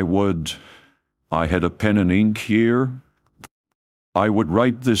 Well, I had a pen and ink here. I would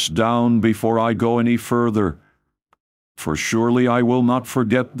write this down before I go any further, for surely I will not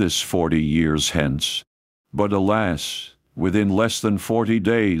forget this 40 years hence. But alas, within less than 40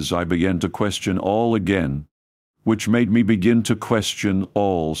 days I began to question all again, which made me begin to question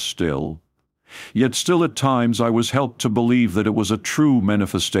all still. Yet still at times I was helped to believe that it was a true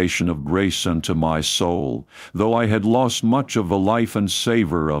manifestation of grace unto my soul, though I had lost much of the life and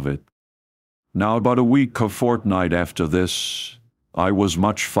savor of it. Now about a week or fortnight after this, I was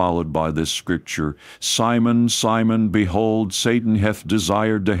much followed by this scripture, Simon, Simon, behold, Satan hath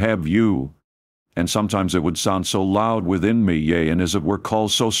desired to have you. And sometimes it would sound so loud within me, yea, and as it were call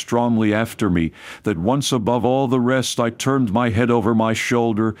so strongly after me, that once above all the rest I turned my head over my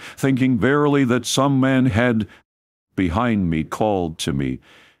shoulder, thinking verily that some man had behind me called to me.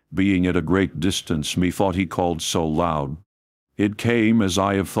 Being at a great distance, methought he called so loud. It came, as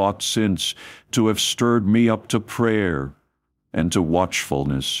I have thought since, to have stirred me up to prayer and to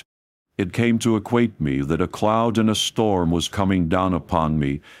watchfulness. It came to acquaint me that a cloud and a storm was coming down upon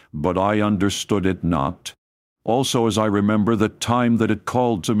me, but I understood it not. Also, as I remember, the time that it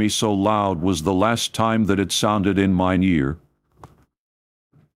called to me so loud was the last time that it sounded in mine ear.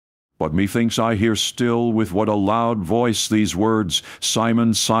 But methinks I hear still with what a loud voice these words,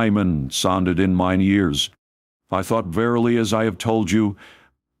 Simon, Simon, sounded in mine ears. I thought verily, as I have told you,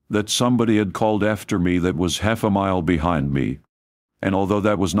 that somebody had called after me that was half a mile behind me. And although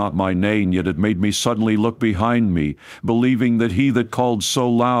that was not my name, yet it made me suddenly look behind me, believing that he that called so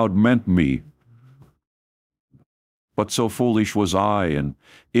loud meant me. But so foolish was I, and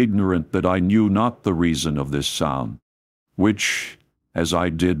ignorant, that I knew not the reason of this sound, which, as I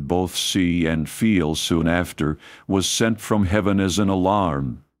did both see and feel soon after, was sent from heaven as an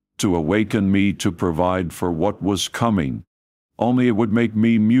alarm, to awaken me to provide for what was coming. Only it would make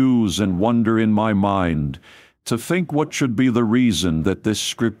me muse and wonder in my mind, to think what should be the reason that this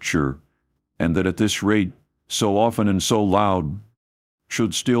scripture, and that at this rate so often and so loud,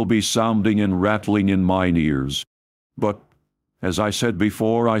 should still be sounding and rattling in mine ears. But, as I said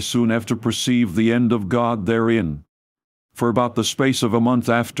before, I soon after perceived the end of God therein. For about the space of a month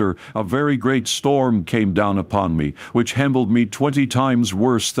after, a very great storm came down upon me, which humbled me 20 times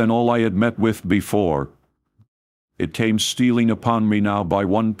worse than all I had met with before. It came stealing upon me now by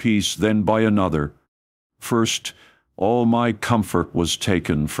one piece, then by another. First, all my comfort was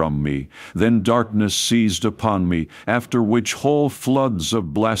taken from me. Then darkness seized upon me, after which whole floods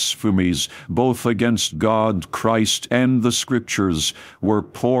of blasphemies, both against God, Christ, and the Scriptures, were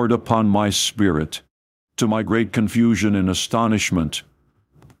poured upon my spirit, to my great confusion and astonishment.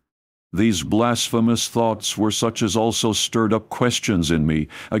 These blasphemous thoughts were such as also stirred up questions in me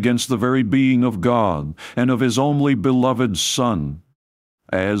against the very being of God and of His only beloved Son,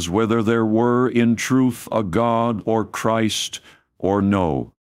 as whether there were in truth a God or Christ or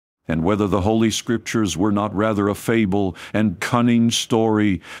no, and whether the Holy Scriptures were not rather a fable and cunning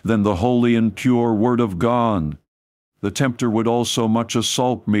story than the holy and pure Word of God. The tempter would also much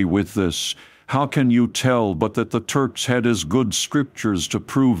assault me with this: how can you tell but that the Turks had as good Scriptures to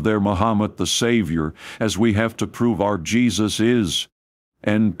prove their Muhammad the Savior as we have to prove our Jesus is?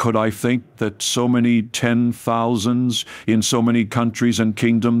 And could I think that so many 10,000s in so many countries and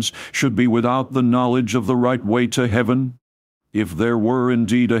kingdoms should be without the knowledge of the right way to heaven? If there were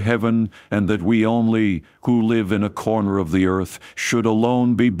indeed a heaven, and that we only, who live in a corner of the earth, should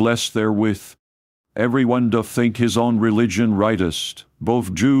alone be blessed therewith, every one doth think his own religion rightest,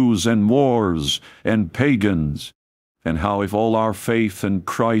 both Jews and Moors and pagans. And how if all our faith in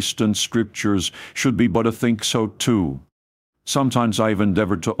Christ and Scriptures should be but a think so too? Sometimes I have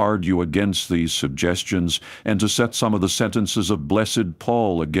endeavored to argue against these suggestions, and to set some of the sentences of blessed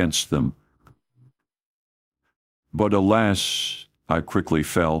Paul against them. But alas, I quickly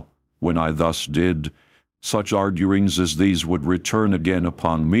fell, when I thus did. Such arguings as these would return again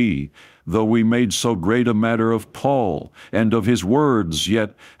upon me, though we made so great a matter of Paul, and of his words,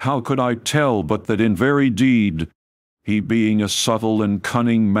 yet how could I tell but that in very deed he, being a subtle and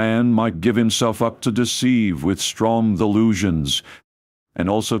cunning man, might give himself up to deceive with strong delusions, and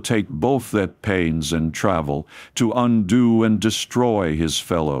also take both that pains and travel to undo and destroy his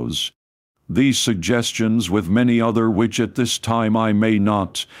fellows. These suggestions, with many other which at this time I may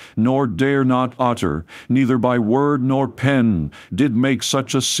not, nor dare not utter, neither by word nor pen, did make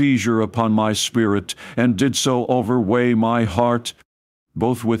such a seizure upon my spirit, and did so overweigh my heart,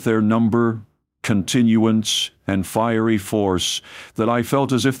 both with their number, continuance, and fiery force, that I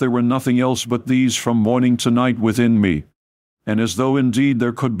felt as if there were nothing else but these from morning to night within me, and as though indeed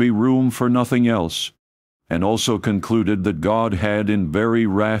there could be room for nothing else, and also concluded that God had in very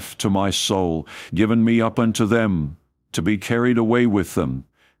wrath to my soul given me up unto them, to be carried away with them,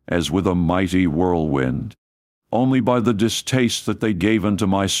 as with a mighty whirlwind. Only by the distaste that they gave unto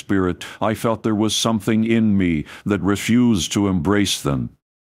my spirit, I felt there was something in me that refused to embrace them.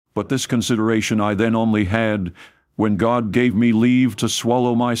 But this consideration I then only had when God gave me leave to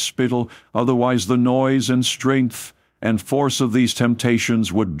swallow my spittle, otherwise the noise and strength and force of these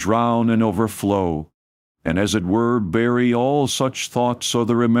temptations would drown and overflow, and as it were bury all such thoughts or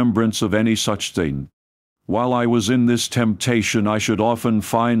the remembrance of any such thing. While I was in this temptation, I should often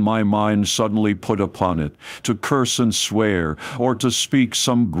find my mind suddenly put upon it, to curse and swear, or to speak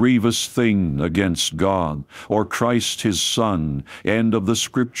some grievous thing against God, or Christ his Son, and of the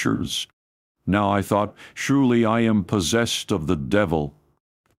Scriptures. Now I thought, surely I am possessed of the devil.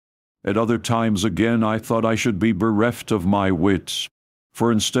 At other times again I thought I should be bereft of my wits. For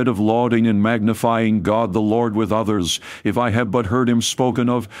instead of lauding and magnifying God the Lord with others, if I had but heard him spoken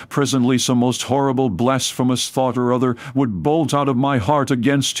of, presently some most horrible blasphemous thought or other would bolt out of my heart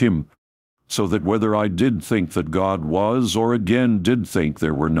against him, so that whether I did think that God was, or again did think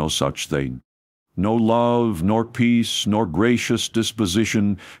there were no such thing, no love, nor peace, nor gracious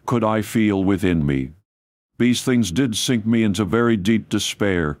disposition could I feel within me. These things did sink me into very deep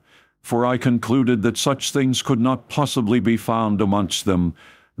despair, for I concluded that such things could not possibly be found amongst them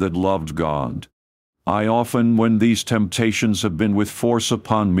that loved God. I often, when these temptations have been with force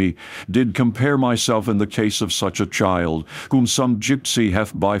upon me, did compare myself in the case of such a child, whom some gypsy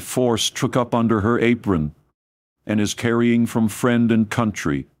hath by force took up under her apron, and is carrying from friend and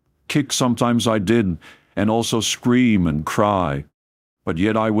country. Kick sometimes I did, and also scream and cry. But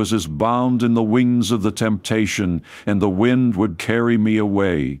yet I was as bound in the wings of the temptation, and the wind would carry me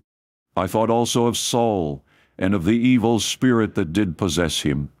away. I thought also of Saul, and of the evil spirit that did possess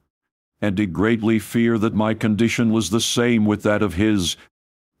him, and did greatly fear that my condition was the same with that of his.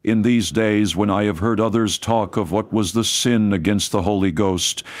 In these days, when I have heard others talk of what was the sin against the Holy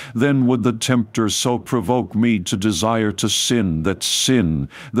Ghost, then would the tempter so provoke me to desire to sin,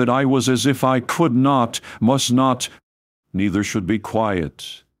 that I was as if I could not, must not, neither should be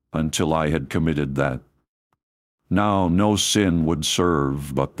quiet, until I had committed that. Now no sin would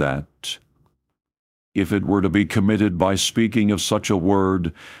serve but that. If it were to be committed by speaking of such a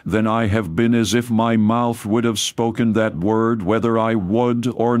word, then I have been as if my mouth would have spoken that word, whether I would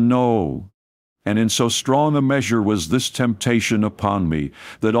or no. And in so strong a measure was this temptation upon me,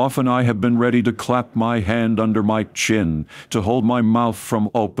 that often I have been ready to clap my hand under my chin, to hold my mouth from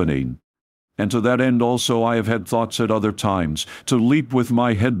opening. And to that end also I have had thoughts at other times, to leap with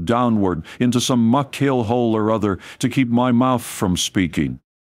my head downward into some muck-hill hole or other, to keep my mouth from speaking.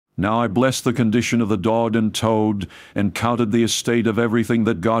 Now I blessed the condition of the dog and toad, and counted the estate of everything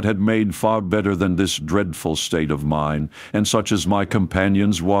that God had made far better than this dreadful state of mine, and such as my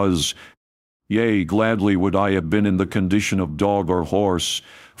companions was. Yea, gladly would I have been in the condition of dog or horse,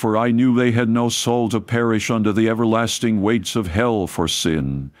 for I knew they had no soul to perish under the everlasting weights of hell for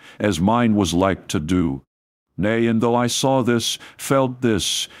sin, as mine was like to do. Nay, and though I saw this, felt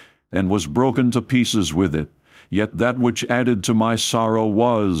this, and was broken to pieces with it, yet that which added to my sorrow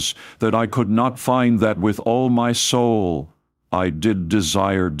was, that I could not find that with all my soul I did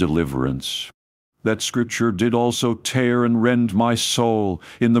desire deliverance. That Scripture did also tear and rend my soul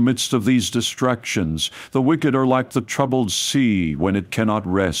in the midst of these distractions. The wicked are like the troubled sea when it cannot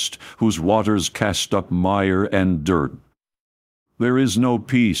rest, whose waters cast up mire and dirt. There is no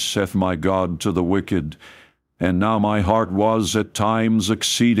peace, saith my God, to the wicked, and now my heart was at times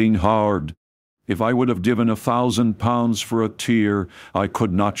exceeding hard. If I would have given 1,000 pounds for a tear, I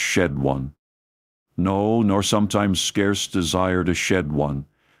could not shed one. No, nor sometimes scarce desire to shed one.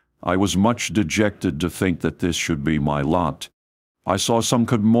 I was much dejected to think that this should be my lot. I saw some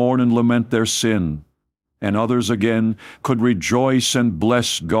could mourn and lament their sin, and others again could rejoice and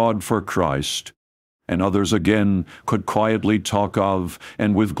bless God for Christ, and others again could quietly talk of,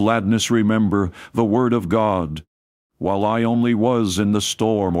 and with gladness remember, the Word of God, while I only was in the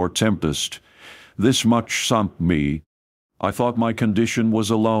storm or tempest. This much sunk me. I thought my condition was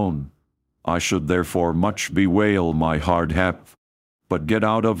alone. I should therefore much bewail my hard hap. But get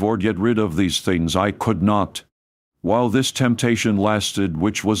out of or get rid of these things I could not. While this temptation lasted,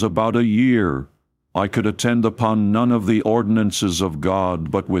 which was about a year, I could attend upon none of the ordinances of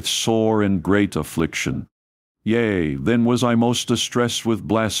God, but with sore and great affliction. Yea, then was I most distressed with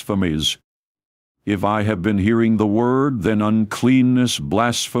blasphemies. If I have been hearing the word, then uncleanness,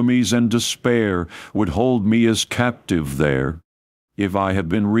 blasphemies, and despair would hold me as captive there. If I had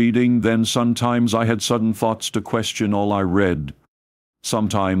been reading, then sometimes I had sudden thoughts to question all I read.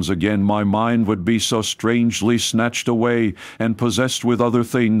 Sometimes again my mind would be so strangely snatched away and possessed with other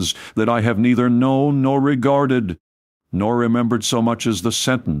things that I have neither known nor regarded, nor remembered so much as the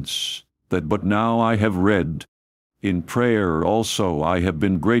sentence that but now I have read. In prayer also I have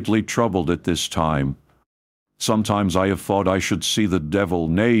been greatly troubled at this time. Sometimes I have thought I should see the devil,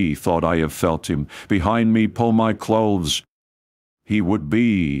 nay, thought I have felt him, behind me pull my clothes. He would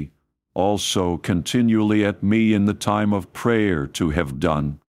be also continually at me in the time of prayer to have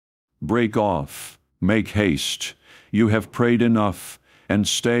done. Break off, make haste, you have prayed enough, and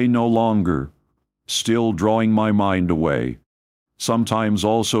stay no longer, still drawing my mind away. Sometimes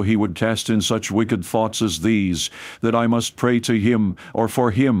also he would cast in such wicked thoughts as these, that I must pray to him or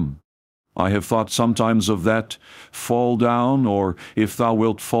for him. I have thought sometimes of that, fall down, or if thou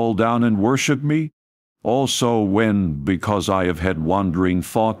wilt fall down and worship me. Also when, because I have had wandering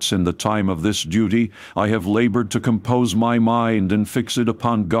thoughts in the time of this duty, I have labored to compose my mind and fix it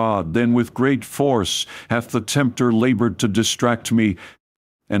upon God, then with great force hath the tempter labored to distract me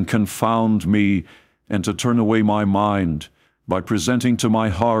and confound me, and to turn away my mind, by presenting to my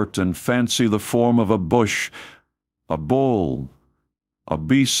heart and fancy the form of a bush, a bull, a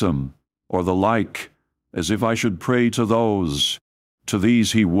besom, or the like, as if I should pray to those. To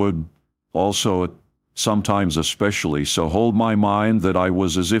these he would also sometimes especially so hold my mind that I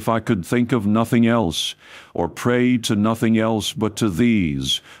was as if I could think of nothing else, or pray to nothing else but to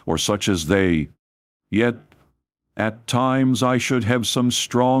these, or such as they. Yet at times I should have some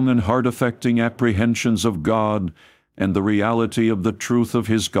strong and heart-affecting apprehensions of God and the reality of the truth of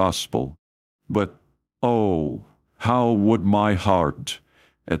his gospel. But, oh, how would my heart,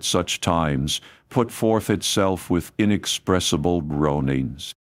 at such times, put forth itself with inexpressible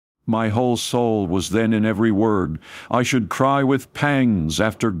groanings. My whole soul was then in every word. I should cry with pangs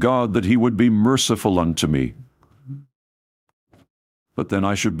after God that he would be merciful unto me. But then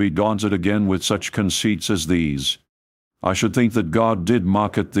I should be daunted again with such conceits as these. I should think that God did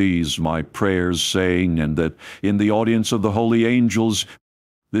mock at these, my prayers, saying, and that in the audience of the holy angels,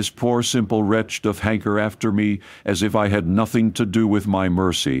 this poor simple wretch doth hanker after me, as if I had nothing to do with my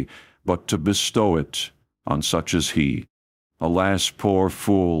mercy, but to bestow it on such as he. Alas, poor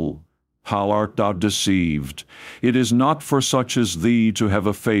fool, how art thou deceived! It is not for such as thee to have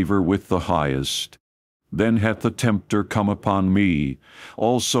a favor with the highest. Then hath the tempter come upon me,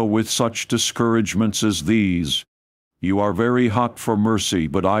 also with such discouragements as these. You are very hot for mercy,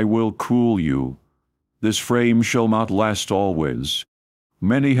 but I will cool you. This frame shall not last always.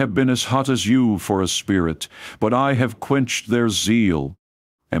 Many have been as hot as you for a spirit, but I have quenched their zeal.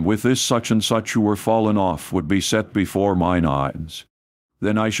 And with this such and such who were fallen off would be set before mine eyes.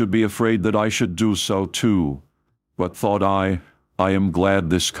 Then I should be afraid that I should do so too. But thought I am glad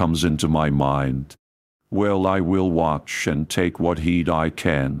this comes into my mind. Well, I will watch and take what heed I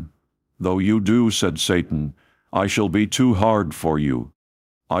can. Though you do, said Satan, I shall be too hard for you.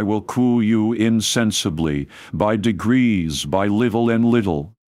 I will cool you insensibly, by degrees, by little and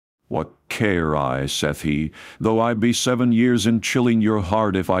little. What care I, saith he, though I be 7 years in chilling your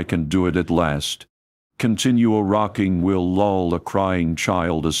heart, if I can do it at last. Continual rocking will lull a crying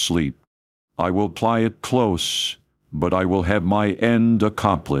child asleep. I will ply it close, but I will have my end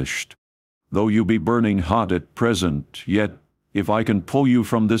accomplished. Though you be burning hot at present, yet if I can pull you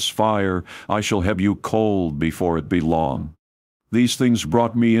from this fire, I shall have you cold before it be long. These things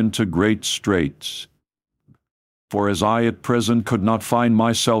brought me into great straits. For as I at present could not find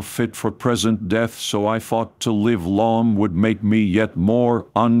myself fit for present death, so I thought to live long would make me yet more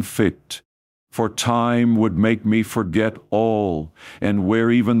unfit. For time would make me forget all, and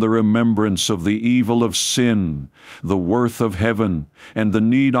where even the remembrance of the evil of sin, the worth of heaven, and the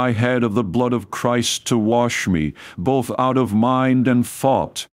need I had of the blood of Christ to wash me, both out of mind and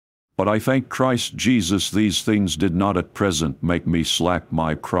thought. But I thank Christ Jesus these things did not at present make me slack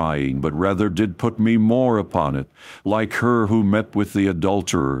my crying, but rather did put me more upon it, like her who met with the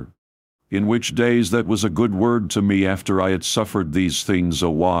adulterer. In which days that was a good word to me after I had suffered these things a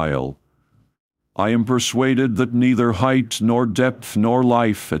while. I am persuaded that neither height, nor depth, nor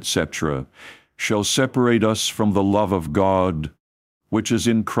life, etc., shall separate us from the love of God, which is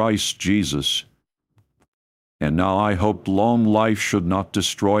in Christ Jesus. And now I hoped long life should not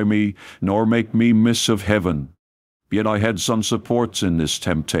destroy me, nor make me miss of heaven. Yet I had some supports in this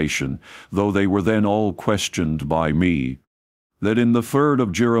temptation, though they were then all questioned by me, that in the 3rd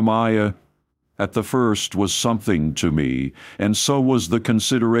of Jeremiah, at the first was something to me, and so was the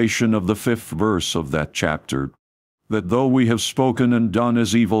consideration of the 5th verse of that chapter, that though we have spoken and done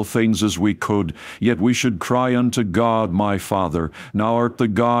as evil things as we could, yet we should cry unto God, my Father, now art the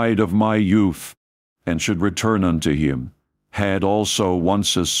guide of my youth, and should return unto him. Had also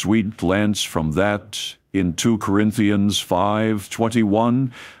once a sweet glance from that in 2 Corinthians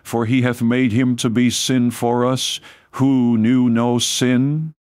 5:21, for he hath made him to be sin for us, who knew no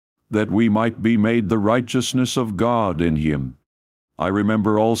sin, that we might be made the righteousness of God in him. I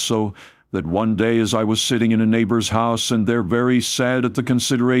remember also that one day as I was sitting in a neighbor's house, and there very sad at the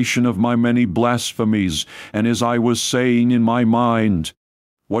consideration of my many blasphemies, and as I was saying in my mind,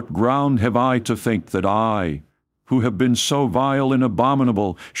 what ground have I to think that I, who have been so vile and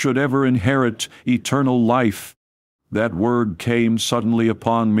abominable, should ever inherit eternal life? That word came suddenly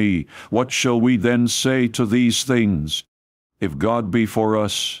upon me, what shall we then say to these things? If God be for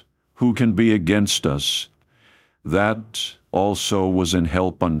us, who can be against us? That also was an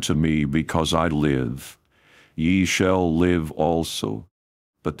help unto me, because I live. Ye shall live also.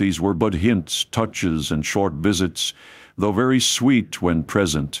 But these were but hints, touches, and short visits, though very sweet when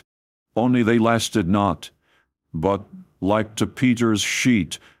present. Only they lasted not, but, like to Peter's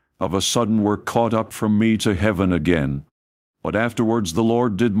sheet, of a sudden were caught up from me to heaven again. But afterwards the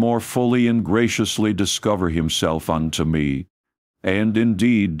Lord did more fully and graciously discover himself unto me, and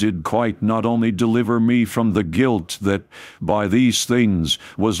indeed did quite not only deliver me from the guilt that by these things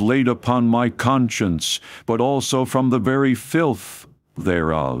was laid upon my conscience, but also from the very filth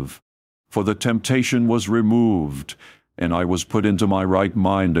thereof. For the temptation was removed, and I was put into my right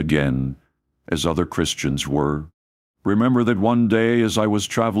mind again, as other Christians were. Remember that one day, as I was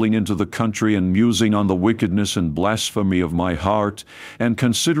traveling into the country and musing on the wickedness and blasphemy of my heart, and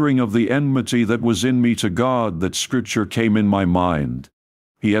considering of the enmity that was in me to God, that Scripture came in my mind.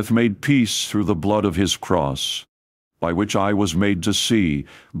 He hath made peace through the blood of his cross, by which I was made to see,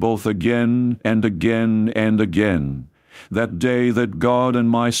 both again and again and again, that day that God and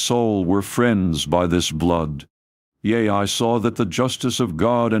my soul were friends by this blood. Yea, I saw that the justice of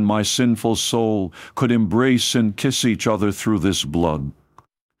God and my sinful soul could embrace and kiss each other through this blood.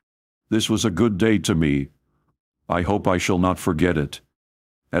 This was a good day to me. I hope I shall not forget it.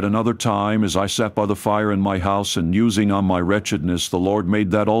 At another time, as I sat by the fire in my house and musing on my wretchedness, the Lord made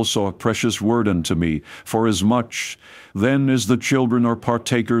that also a precious word unto me, forasmuch then as the children are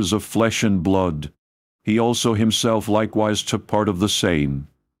partakers of flesh and blood, he also himself likewise took part of the same,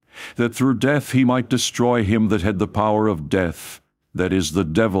 that through death he might destroy him that had the power of death, that is, the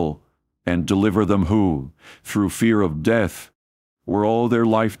devil, and deliver them who, through fear of death, were all their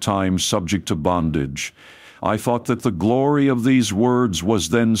lifetime subject to bondage. I thought that the glory of these words was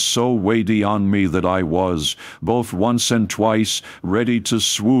then so weighty on me that I was, both once and twice, ready to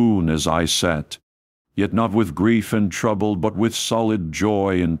swoon as I sat, yet not with grief and trouble, but with solid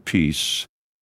joy and peace.